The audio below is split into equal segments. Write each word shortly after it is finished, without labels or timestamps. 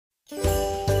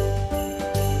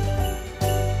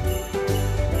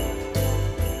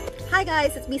Hi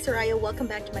guys, it's me Soraya. Welcome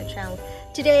back to my channel.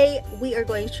 Today we are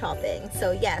going shopping.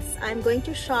 So yes, I'm going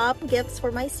to shop gifts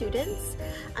for my students.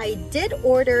 I did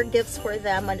order gifts for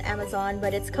them on Amazon,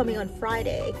 but it's coming on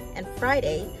Friday, and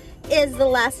Friday is the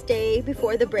last day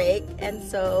before the break, and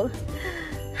so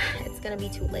it's gonna be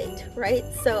too late, right?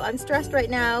 So I'm stressed right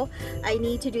now. I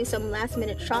need to do some last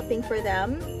minute shopping for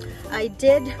them. I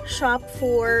did shop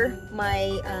for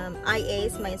my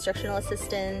IAs, my instructional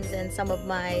assistants, and some of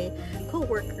my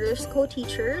co-workers,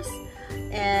 co-teachers,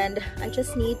 and I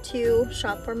just need to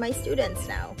shop for my students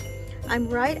now. I'm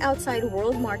right outside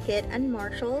World Market and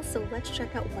Marshall, so let's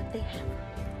check out what they have.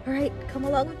 All right, come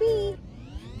along with me.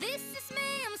 This is me,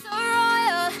 I'm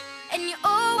Soraya, and you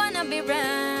all wanna be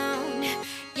round.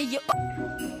 Yeah, you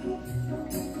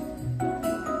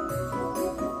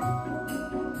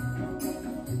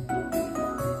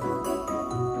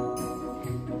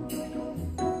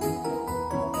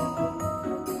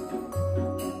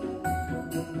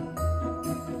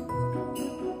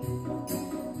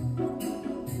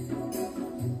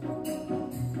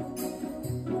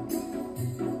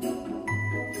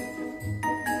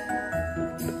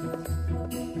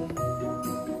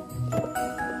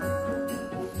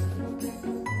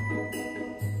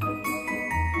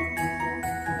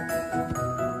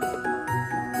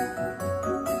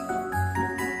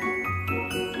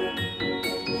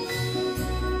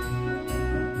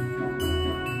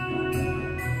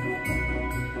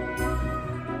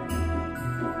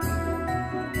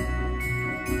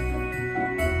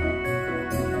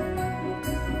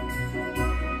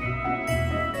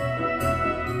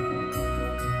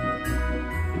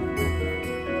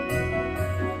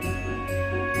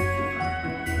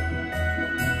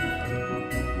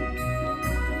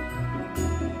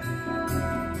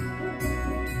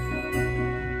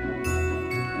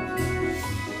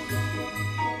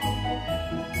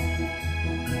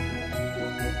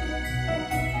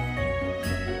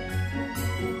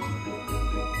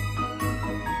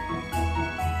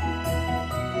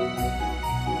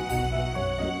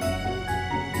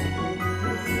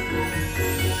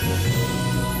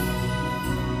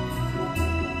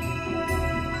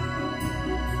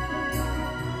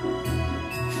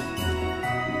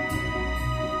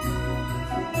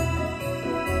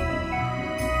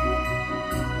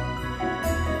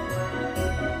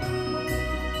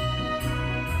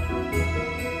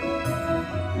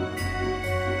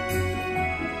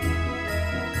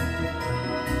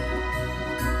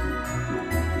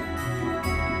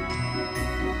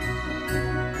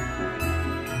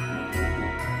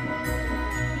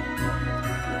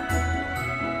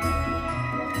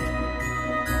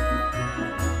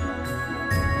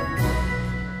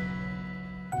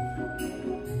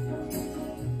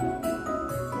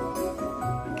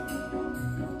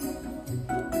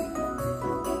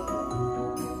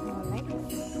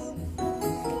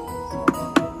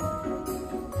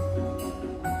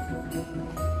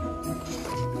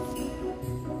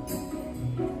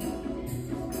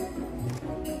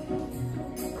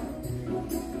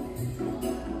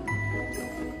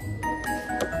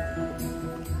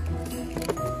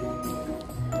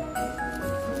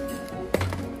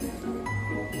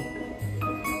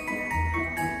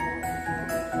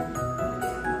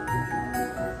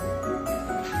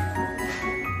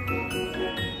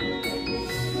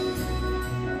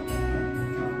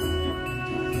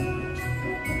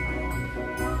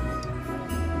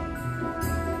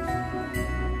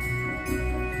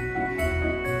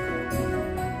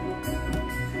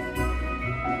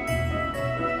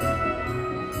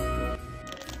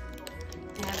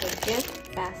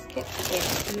gift basket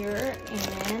in here, and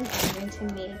I'm going to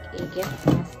make a gift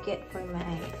basket for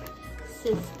my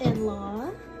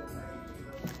sis-in-law.